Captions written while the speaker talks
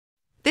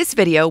This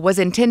video was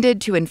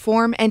intended to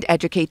inform and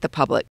educate the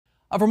public.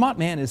 A Vermont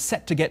man is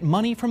set to get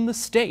money from the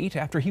state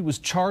after he was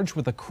charged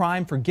with a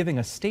crime for giving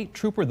a state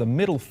trooper the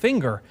middle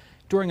finger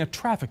during a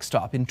traffic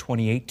stop in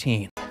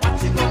 2018.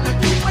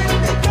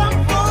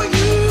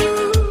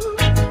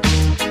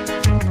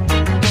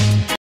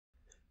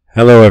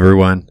 Hello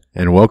everyone,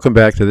 and welcome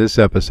back to this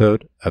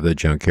episode of the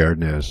Junkyard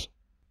News.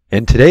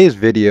 In today's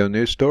video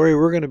news story,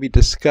 we're going to be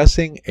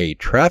discussing a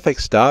traffic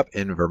stop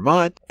in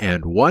Vermont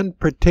and one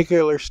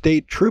particular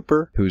state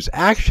trooper whose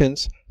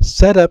actions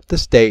set up the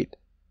state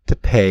to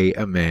pay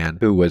a man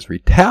who was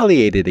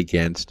retaliated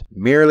against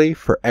merely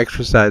for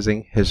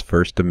exercising his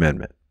First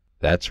Amendment.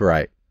 That's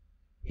right.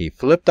 He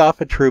flipped off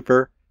a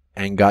trooper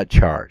and got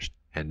charged.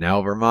 And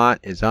now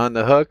Vermont is on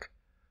the hook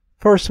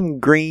for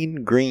some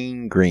green.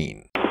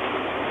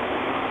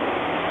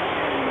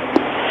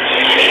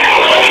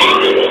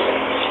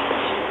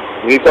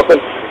 You need something?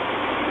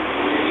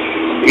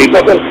 You need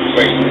something?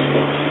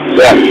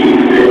 Yeah.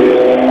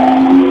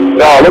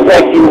 No, it looks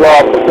like you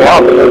put the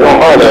office in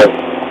Bombard there.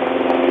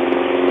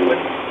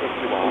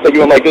 Looks like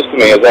you went like this to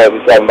me as I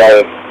was driving by.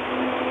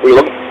 Were you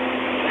looking?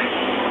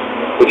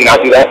 Did you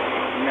not do that?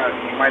 No,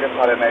 you might have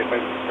thought I might be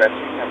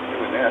stretching. I'm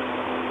doing this.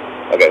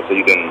 Okay, so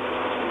you didn't...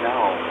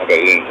 No. Okay,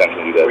 you didn't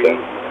intentionally do that then?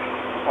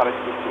 You thought I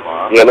stood too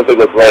long? Yeah, it looked like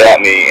you looked right at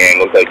me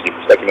and looked like you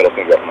stuck your middle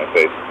finger up in my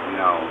face.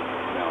 No,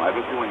 I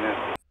was doing this.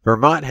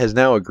 Vermont has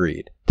now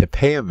agreed to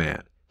pay a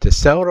man to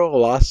settle a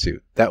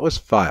lawsuit that was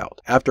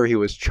filed after he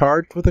was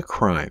charged with a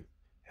crime,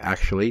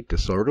 actually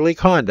disorderly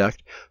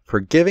conduct, for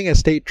giving a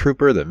state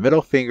trooper the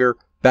middle finger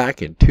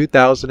back in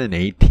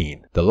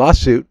 2018. The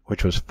lawsuit,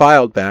 which was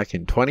filed back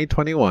in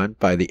 2021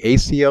 by the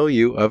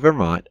ACLU of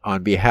Vermont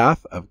on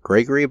behalf of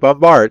Gregory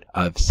Bombard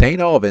of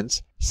St.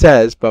 Albans,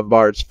 says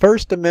Bombard's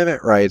First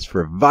Amendment rights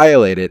were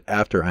violated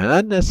after an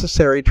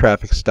unnecessary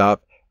traffic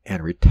stop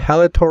and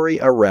retaliatory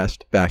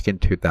arrest back in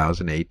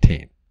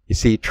 2018. You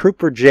see,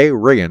 Trooper Jay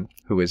Riggen,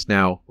 who is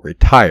now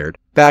retired,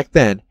 back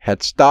then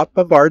had stopped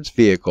Bombard's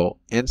vehicle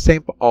in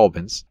St.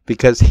 Albans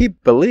because he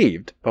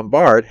believed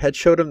Bombard had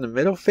showed him the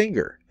middle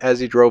finger as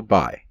he drove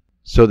by.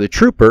 So the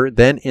trooper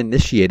then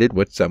initiated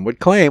what some would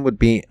claim would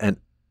be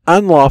an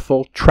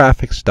unlawful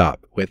traffic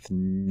stop with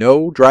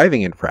no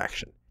driving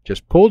infraction.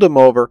 Just pulled him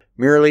over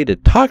merely to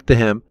talk to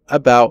him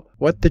about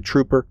what the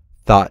trooper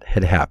thought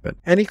had happened.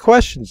 And he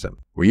questions him.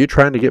 Were you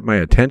trying to get my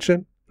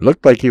attention?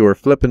 Looked like you were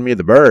flipping me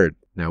the bird.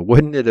 Now,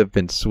 wouldn't it have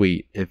been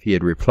sweet if he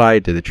had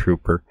replied to the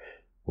trooper,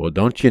 well,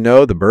 don't you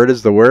know the bird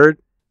is the word?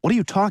 What are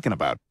you talking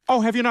about?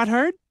 Oh, have you not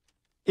heard?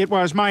 It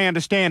was my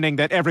understanding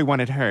that everyone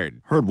had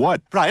heard. Heard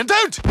what? Brian,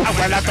 don't! Oh,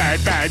 well, a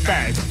bird.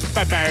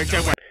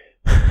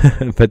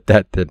 But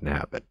that didn't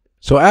happen.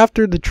 So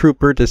after the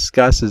trooper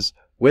discusses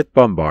with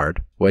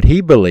Bombard what he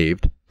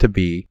believed to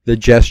be the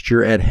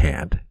gesture at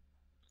hand,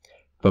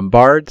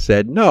 Bombard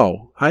said,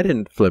 no, I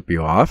didn't flip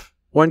you off.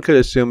 One could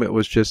assume it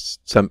was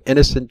just some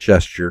innocent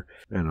gesture,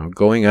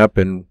 going up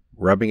and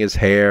rubbing his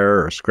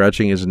hair or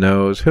scratching his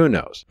nose, who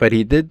knows. But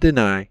he did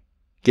deny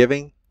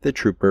giving the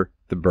trooper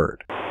the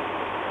bird. Yeah.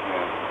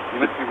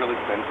 You must be really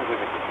sensitive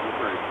if the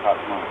trooper is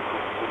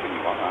flipping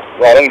you off.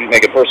 Well, I don't even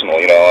make it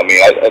personal, you know. I mean,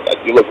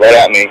 you looked right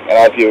at me,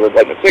 and I don't know if you were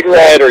lighting a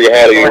cigarette or you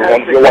had a... But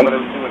I was doing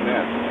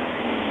this.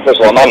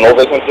 First of all, I'm not an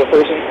overly sensitive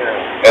person.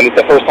 Yeah. And it's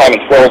the first time in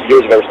 12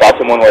 years I've ever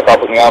stopped someone where I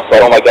thought something else, so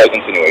I don't like that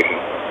insinuation.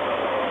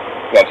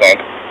 You know what I'm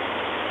saying?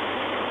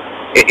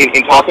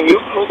 In talking to you,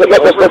 I flipped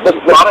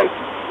you off. I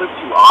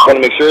want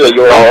to make sure that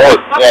you're all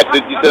right. Yeah,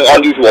 it's an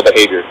unusual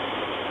behavior.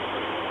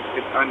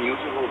 It's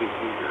unusual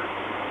behavior.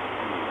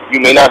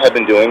 You may not have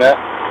been doing that,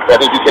 but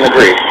I think you can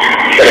agree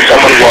that if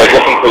someone was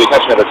looking for the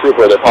attention of a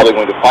trooper, they're probably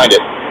going to find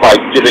it by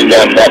giving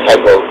them that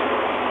type of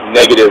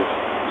negative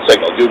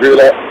signal. Do you agree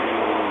with that?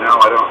 No,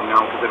 I don't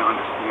know, because I don't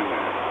understand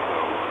that.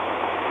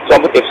 So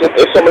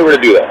if somebody were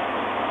to do that,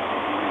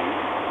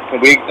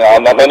 can we,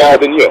 that may not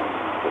have been you,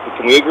 but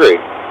can we agree?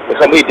 If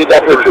somebody did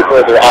that for a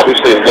trooper, they're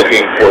obviously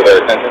looking for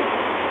their attention?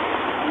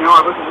 No, I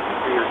wasn't looking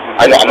for your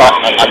attention.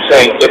 I'm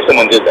saying if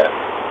someone did that.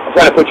 I'm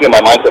trying to put you in my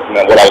mindset from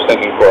what I was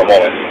thinking for a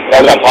moment.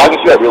 Now that I'm talking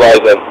to you, I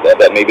realize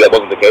that maybe that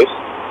wasn't the case.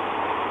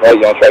 Right?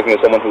 You don't strike me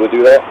as someone who would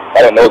do that.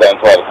 I don't know that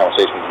until I have a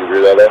conversation with you.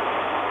 Agree with that?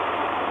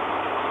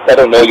 I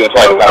don't know you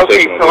until I have a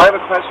conversation with you. Okay, so I have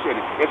a question.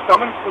 If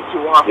someone flipped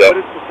you off, What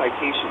is the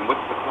citation?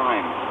 What's the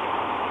crime?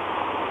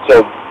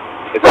 So,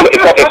 if somebody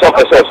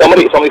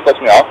flips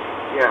me off,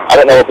 yeah. I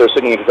don't know if they're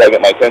signaling to try to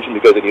get my attention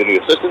because they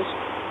need assistance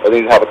or they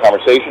need to have a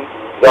conversation.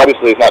 But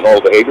obviously, it's not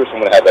normal behavior, so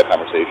I'm going to have that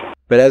conversation.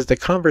 But as the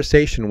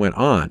conversation went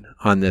on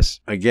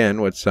this,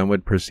 again, what some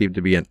would perceive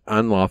to be an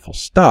unlawful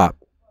stop,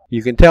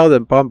 you can tell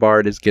that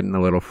Bombard is getting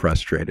a little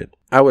frustrated.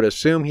 I would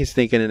assume he's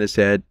thinking in his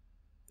head,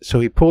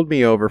 so he pulled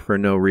me over for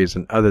no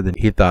reason other than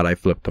he thought I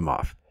flipped him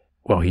off.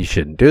 Well, he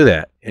shouldn't do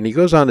that. And he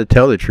goes on to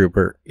tell the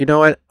trooper, you know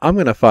what, I'm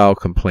going to file a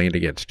complaint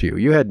against you.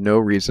 You had no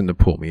reason to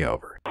pull me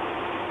over.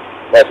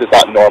 That's just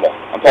not normal.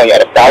 I'm telling you,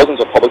 out of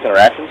thousands of public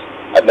interactions,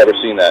 I've never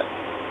seen that.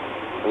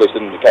 At least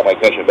didn't catch my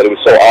attention, but it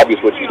was so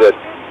obvious what you did.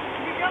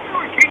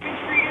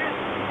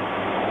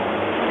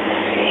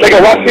 Take a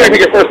left here,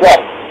 take your first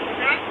left.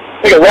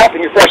 Take a left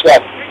and your first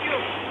left.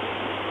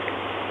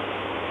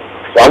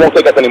 So I won't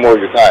take up any more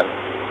of your time.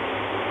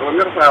 Well, I'm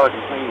going to file a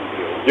complaint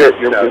with you.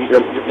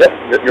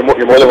 You're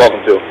more than welcome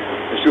to.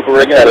 You're Super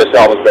Riggen out of the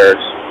Albans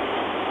barracks.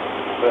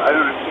 But I don't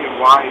understand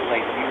why,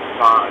 like, you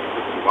saw it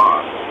took you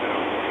off.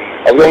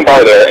 I was going by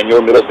there, and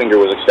your middle finger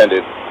was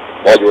extended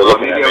while you were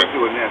looking at me. Maybe I was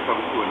doing this.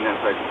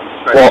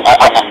 Well,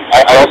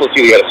 I also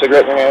see you had a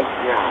cigarette in your hand.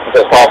 Yeah.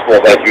 So it's possible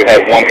that you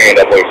had one hand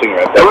up while you're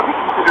cigarette. That would be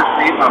considered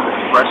freedom of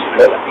expression.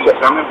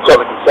 I'm going to file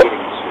a complaint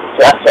against you.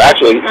 So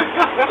actually,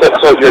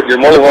 you're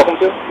more than welcome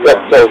to.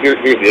 So here's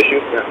the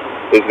issue.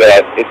 Is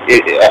that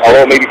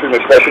although maybe freedom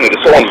of expression, it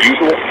is so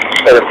unusual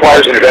that it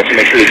requires intervention to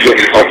make sure you're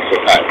guilty of the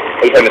time.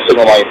 Are you trying to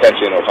signal my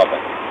intention or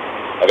something?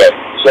 Okay,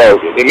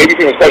 so it may be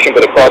freedom of expression,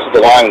 but it crosses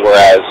the line,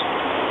 whereas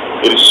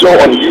it is so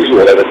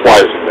unusual that it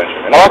requires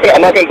intervention. And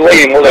I'm not going to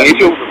delay any more than I need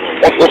to.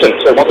 Listen,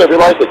 so once I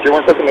realize that you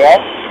weren't clicking me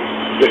off,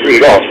 you're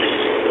free to go.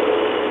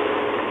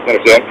 You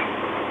understand?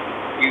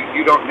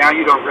 You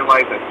don't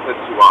realize I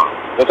flipped you off.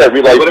 Once I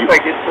realize what if I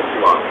did flip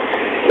you off?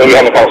 Then we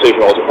have a conversation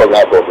about what's appropriate,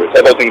 not appropriate. It's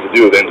other things to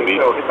do than to be.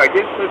 So if I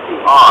did flip you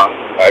off,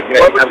 have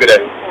a good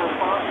day.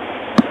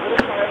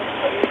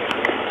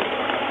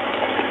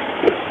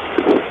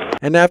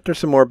 And after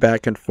some more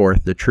back and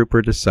forth, the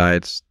trooper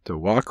decides to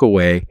walk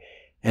away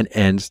and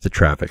ends the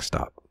traffic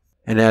stop.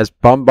 And as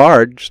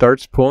Bombard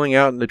starts pulling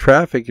out into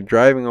traffic and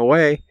driving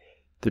away,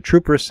 the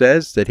trooper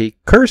says that he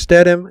cursed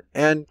at him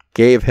and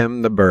gave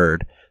him the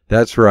bird.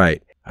 That's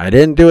right. I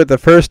didn't do it the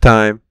first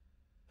time,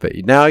 but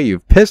now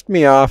you've pissed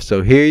me off,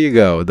 so here you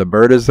go. The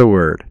bird is the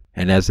word.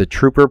 And as the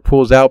trooper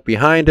pulls out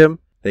behind him,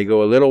 they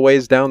go a little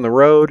ways down the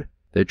road.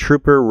 The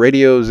trooper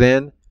radios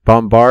in.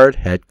 Bombard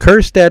had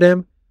cursed at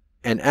him,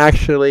 and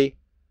actually,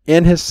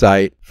 in his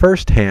sight,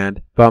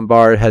 firsthand,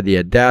 Bombard had the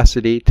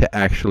audacity to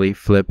actually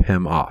flip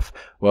him off.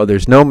 Well,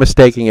 there's no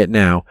mistaking it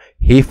now.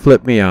 He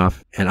flipped me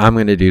off, and I'm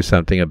going to do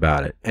something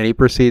about it. And he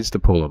proceeds to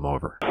pull him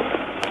over.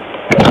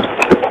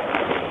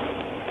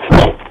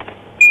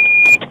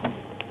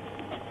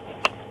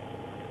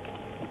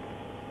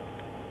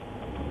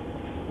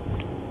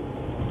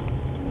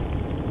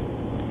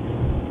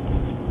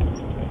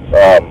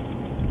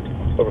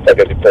 Looks like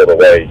as he pulled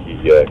away,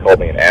 he called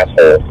me an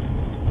asshole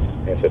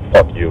and said,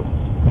 "Fuck you,"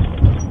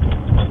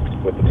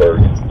 with the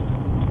bird.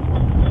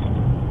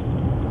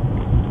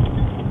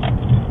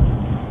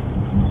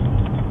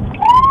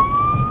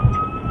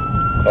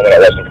 I'm going to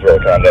arrest him for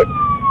disorderly conduct.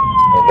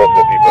 There are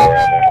multiple people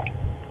around there.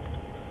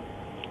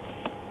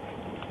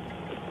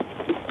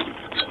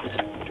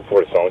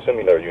 240 Song, send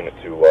me another unit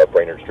to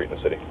Brainerd Street in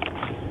the city.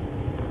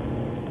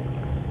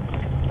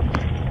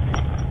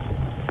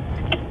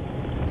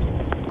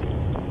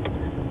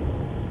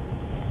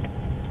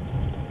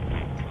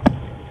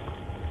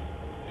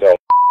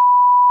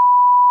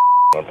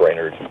 On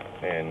Brainerd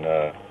and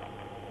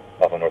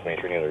off on North Main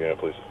Street, another unit,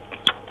 please.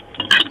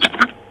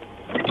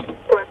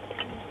 What?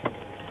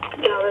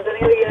 No, there's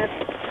any other units.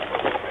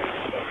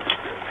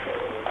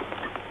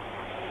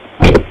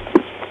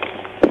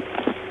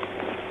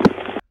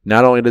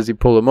 Not only does he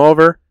pull him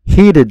over,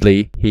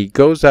 heatedly, he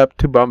goes up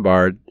to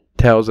Bombard,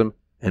 tells him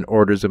and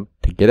orders him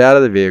to get out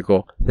of the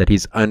vehicle, that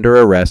he's under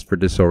arrest for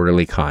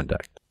disorderly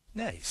conduct.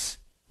 Nice.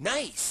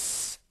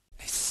 Nice.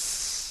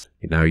 Nice.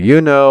 Now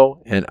you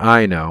know, and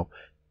I know,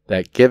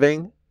 that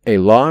giving a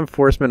law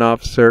enforcement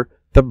officer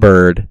the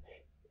bird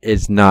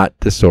is not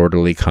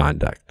disorderly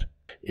conduct.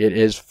 It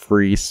is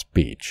free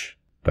speech.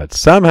 But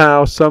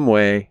somehow,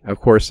 someway, of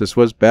course this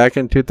was back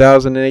in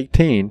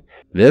 2018,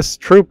 this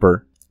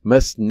trooper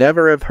must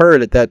never have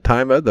heard at that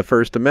time of the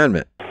First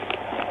Amendment.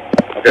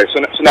 Okay, so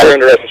now you're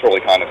under arrest for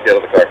disorderly conduct. Get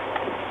out of the car.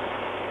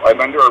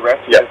 I'm under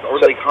arrest for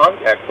disorderly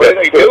conduct. What did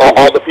I do?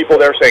 All the people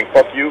there saying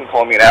 "fuck you" and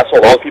calling me an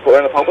asshole, all the people there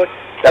in the public,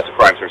 that's a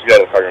crime, sir. So get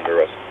out of the car, you're under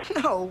arrest.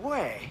 No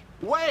way.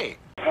 Way.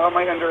 How am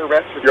I under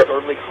arrest for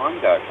disorderly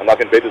conduct? I'm not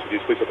going to debate this with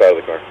you. Please step out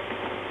of the car.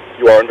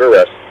 You are under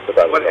arrest. Step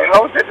out of the car.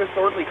 How is that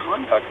disorderly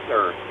conduct,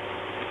 sir?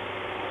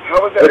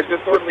 How is that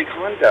disorderly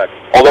conduct?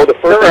 Although the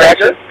first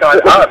interaction... I'm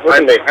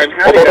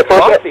having a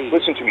coffee.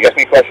 Listen to me. Ask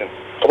me a question.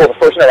 Although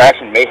the first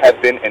interaction may have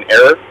been an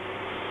error,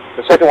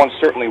 the second one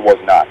certainly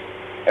was not.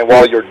 And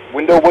while your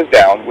window was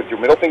down, with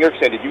your middle finger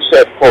extended, you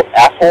said, quote,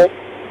 asshole,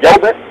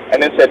 yelled it, and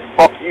then said,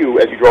 fuck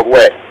you, as you drove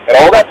away. And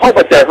all that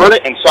public there heard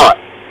it and saw it.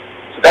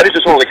 So that is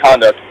disorderly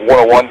conduct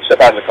 101.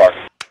 Step out of the car.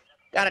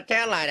 Got a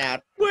taillight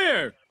out.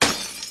 Where?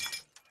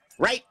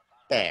 Right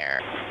there.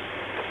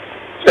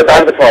 Step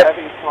out of the car. I'm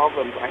having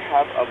problems. I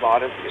have a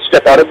lot of...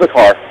 Step out of the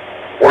car.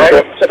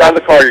 Step out of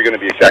the car, you're going to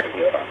be ejected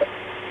from the car.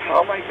 How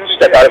am I going to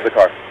Step out of the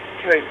car.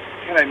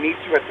 Can I meet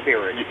you at the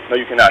barracks?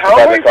 No, you cannot. Step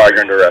out of the car,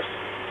 you're under arrest.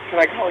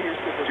 Can I call your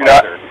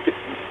supervisor? Do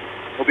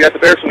not. We'll be at the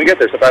barracks when we get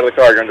there. Step out of the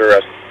car, you're under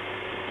arrest.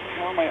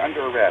 How am I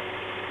under arrest?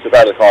 Step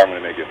out of the car, I'm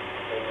going to make you.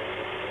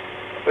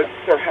 But,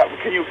 sir,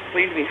 can you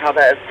explain to me how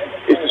that is...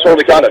 It's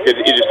disorderly conduct. It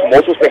is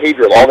tumultuous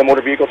behavior. All the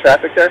motor vehicle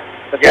traffic there,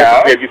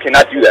 you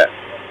cannot do that.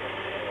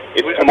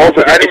 It's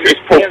tumultuous. It's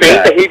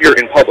profane behavior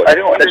in public. I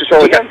don't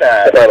understand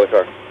that. Step out of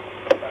the car.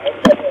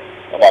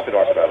 I'll lock the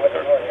door. Step out of the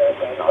car.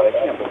 God, I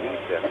can't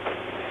believe this.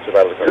 Step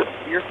out of the car.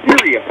 You're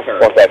serious,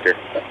 sir. Walk back here.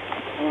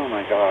 Oh,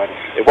 my God.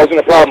 It wasn't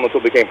a problem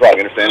until it became a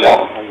problem. You understand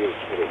that? Are you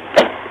kidding?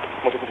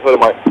 I'm gonna put the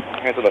hood on my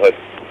hands on the hood.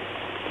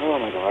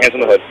 Oh my God. Hands on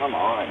the hood. Come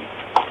on.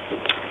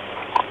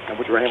 And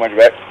put your hand on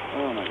your back.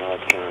 Oh my God,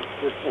 sir.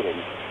 You're kidding.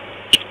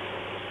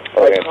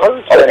 Other hand.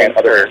 Other hand.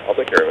 I'll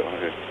take care of it.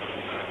 Okay.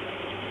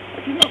 I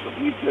cannot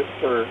believe this,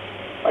 sir.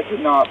 I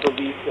cannot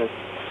believe this.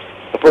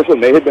 The first one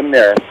may have been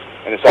there,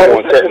 and the second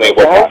one certainly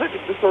was How not. is it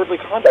disorderly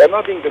conduct? I'm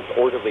not being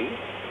disorderly.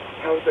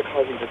 How is it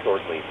causing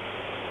disorderly?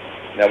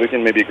 Now, we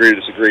can maybe agree to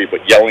disagree,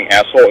 but yelling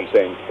asshole and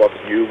saying fuck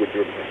you with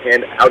your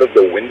hand out of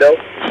the window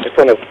in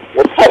front of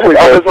where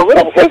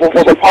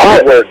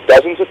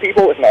dozens of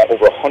people, if not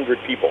over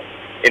 100 people,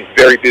 in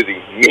very busy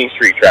Main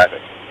Street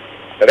traffic.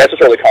 Now, that's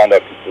disorderly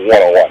conduct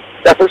 101.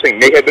 That first thing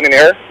may have been an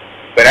error,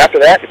 but after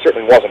that, it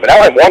certainly wasn't. But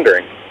now I'm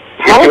wondering,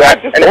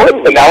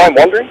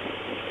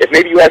 if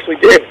maybe you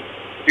actually did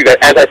do that,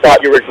 as I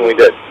thought you originally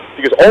did.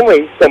 Because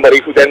only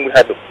somebody who then would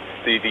have the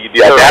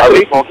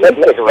audacity. You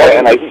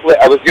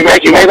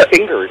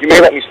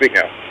may let me speak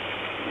now.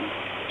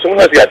 Someone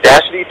who has the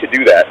audacity to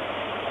do that.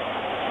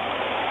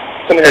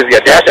 Someone has the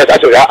audacity.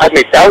 I've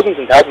made thousands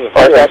and thousands of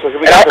phone calls,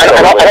 and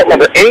I don't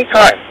remember any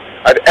time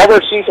I've ever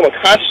seen someone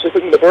consciously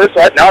clicking the bird.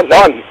 So now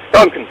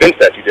I'm convinced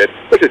that you did.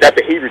 Look at that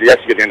behavior to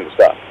actually get the end of the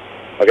stuff.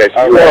 Okay,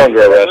 so you are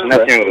under arrest, and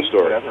that's the end of the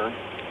story. Whatever.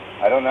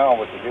 I don't know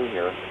what to do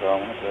here, so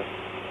I'm going to.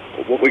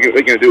 What we're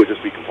going to do is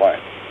just be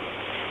compliant.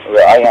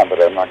 Well, I am,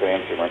 but I'm not going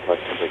to answer my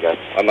questions, I guess.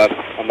 I'm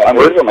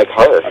worried about my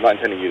car. I'm not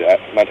intending you to.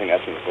 I'm not intending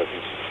to ask you the questions.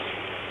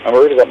 I'm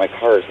worried about my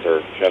car, sir.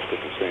 Justice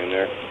is staying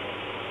there.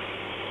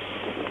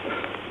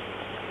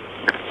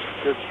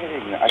 You're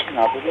kidding. I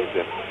cannot believe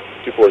this.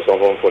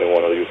 247,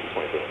 21, I'll use the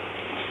 22.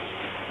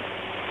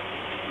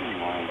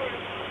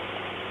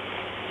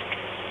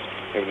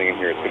 Everything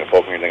in here is going to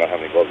poke me. Anything I don't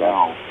have any gloves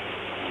on.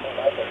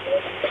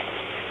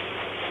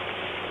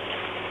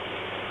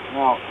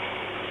 No.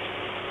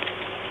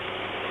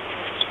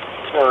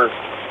 Sir,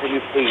 can you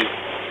please?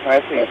 Can I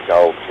please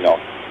go? No.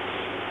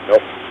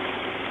 Nope.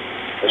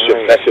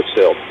 That ship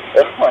sailed.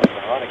 Oh my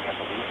God, I can't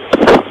believe it.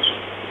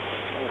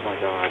 Oh my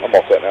God. I'm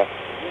all set now.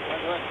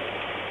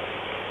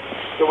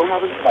 So what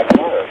happens to my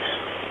car?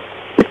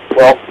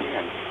 Well,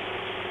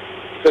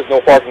 it says no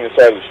parking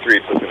inside of the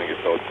street, so it's going to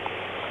get towed.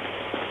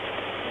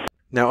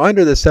 Now,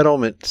 under the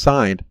settlement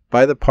signed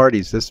by the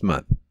parties this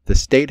month, the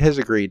state has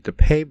agreed to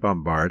pay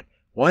Bombard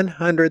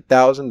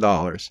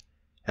 $100,000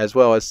 as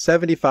well as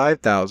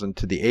 $75,000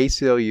 to the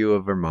ACLU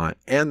of Vermont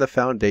and the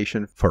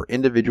Foundation for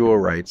Individual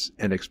Rights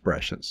and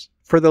Expressions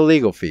for the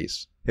legal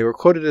fees. They were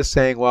quoted as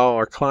saying, "While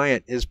our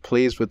client is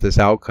pleased with this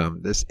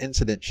outcome, this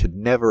incident should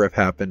never have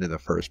happened in the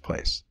first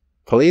place.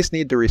 Police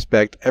need to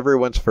respect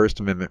everyone's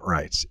First Amendment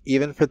rights,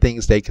 even for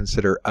things they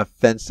consider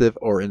offensive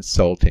or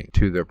insulting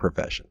to their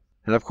profession."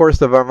 And of course,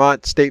 the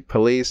Vermont State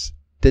Police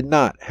did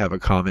not have a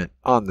comment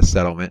on the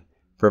settlement.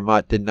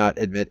 Vermont did not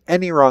admit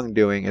any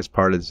wrongdoing as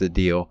part of the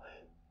deal.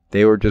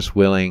 They were just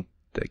willing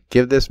to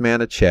give this man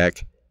a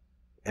check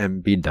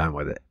and be done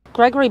with it.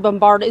 Gregory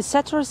Bombard is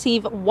set to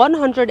receive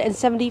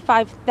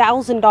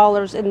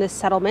 $175,000 in this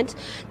settlement.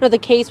 Now, the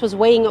case was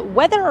weighing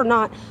whether or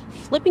not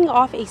flipping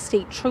off a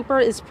state trooper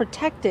is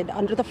protected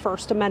under the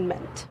First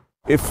Amendment.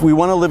 If we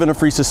want to live in a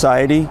free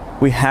society,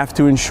 we have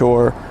to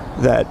ensure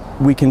that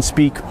we can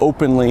speak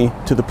openly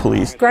to the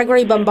police.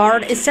 Gregory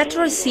Bombard is set to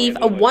receive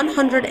a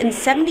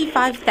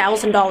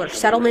 $175,000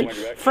 settlement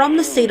from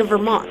the state of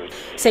Vermont,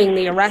 saying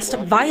the arrest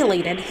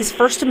violated his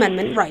First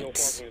Amendment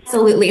rights.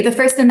 Absolutely. The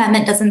First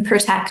Amendment doesn't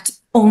protect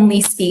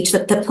only speech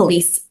that the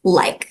police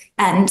like.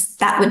 And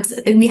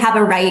we have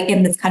a right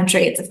in this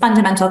country. It's a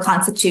fundamental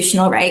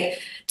constitutional right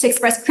to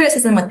express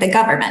criticism with the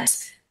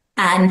government.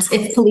 And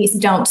if police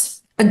don't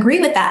agree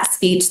with that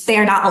speech, they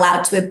are not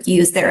allowed to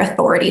abuse their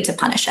authority to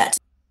punish it.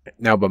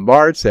 Now,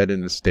 Bombard said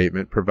in the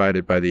statement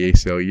provided by the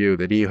ACLU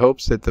that he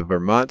hopes that the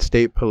Vermont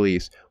State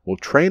Police will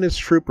train its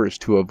troopers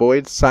to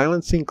avoid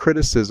silencing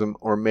criticism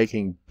or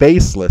making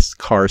baseless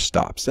car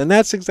stops. And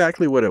that's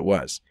exactly what it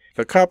was. If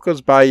a cop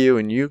goes by you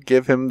and you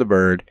give him the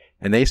bird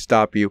and they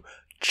stop you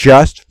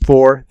just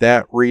for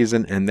that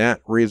reason and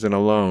that reason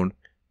alone,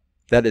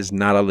 that is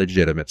not a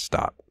legitimate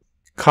stop.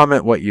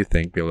 Comment what you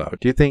think below.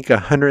 Do you think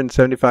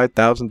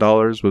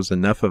 $175,000 was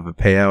enough of a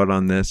payout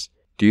on this?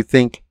 Do you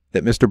think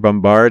that Mr.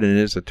 Bombard and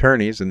his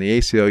attorneys and the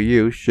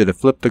ACLU should have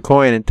flipped the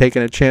coin and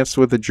taken a chance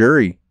with the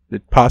jury to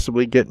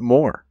possibly get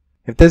more?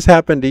 If this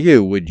happened to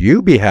you, would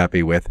you be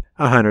happy with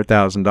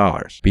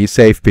 $100,000? Be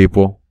safe,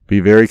 people. Be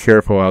very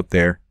careful out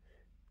there,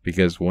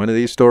 because one of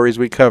these stories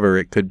we cover,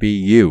 it could be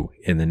you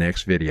in the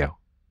next video.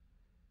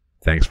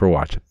 Thanks for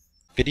watching.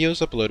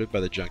 Videos uploaded by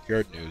the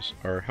Junkyard News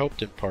are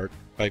helped in part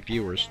by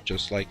viewers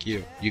just like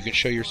you. You can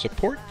show your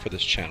support for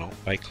this channel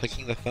by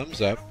clicking the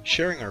thumbs up,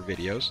 sharing our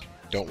videos.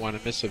 Don't want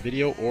to miss a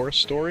video or a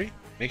story?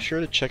 Make sure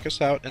to check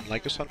us out and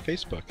like us on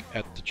Facebook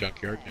at The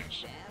Junkyard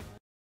News.